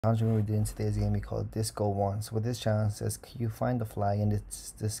challenge we're doing today's game we call Disco 1. So what this challenge says, you find the flag in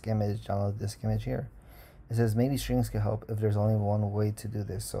this image, download this image here. It says maybe strings can help if there's only one way to do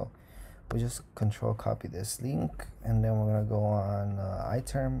this. So we just control copy this link, and then we're gonna go on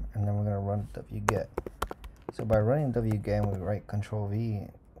iTerm, and then we're gonna run wget. So by running wget, we write control V,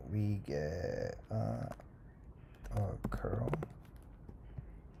 we get curl,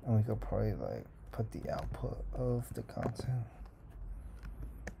 and we could probably like put the output of the content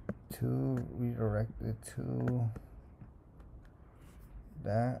to redirect it to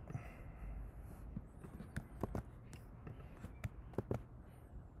that.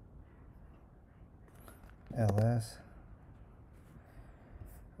 ls,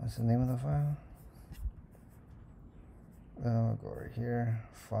 what's the name of the file? I'll go right here,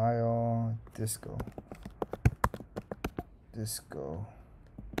 file, disco,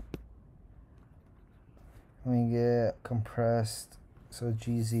 we get compressed, so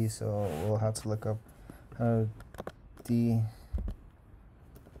GZ, so we'll have to look up how to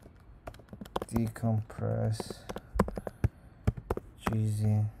decompress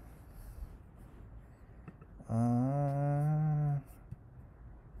GZ.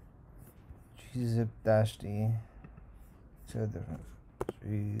 Gzip dash D. So different.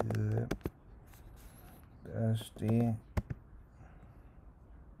 Gzip dash D.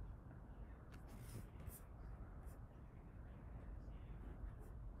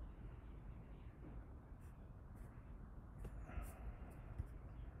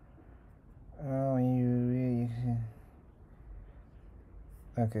 Oh,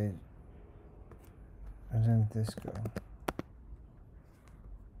 okay. And then disco.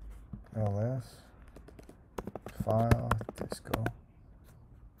 ls, file, disco.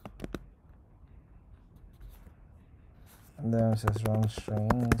 And then it says run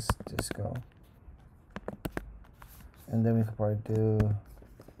strings, disco. And then we could probably do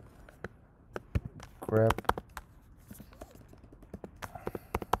grep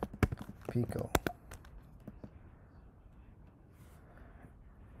Pico.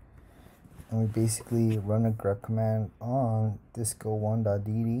 And we basically run a grep command on disco1.dd,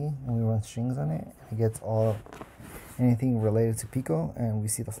 and we run strings on it. It gets anything related to Pico, and we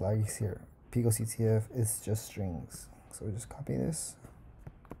see the flags here. PicoCTF is just strings. So we just copy this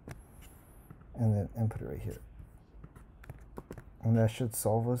and then input it right here. And that should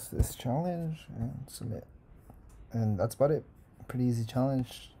solve us this challenge and submit. And that's about it. Pretty easy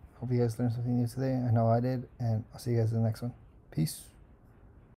challenge. Hope you guys learned something new today. I know I did, and I'll see you guys in the next one. Peace.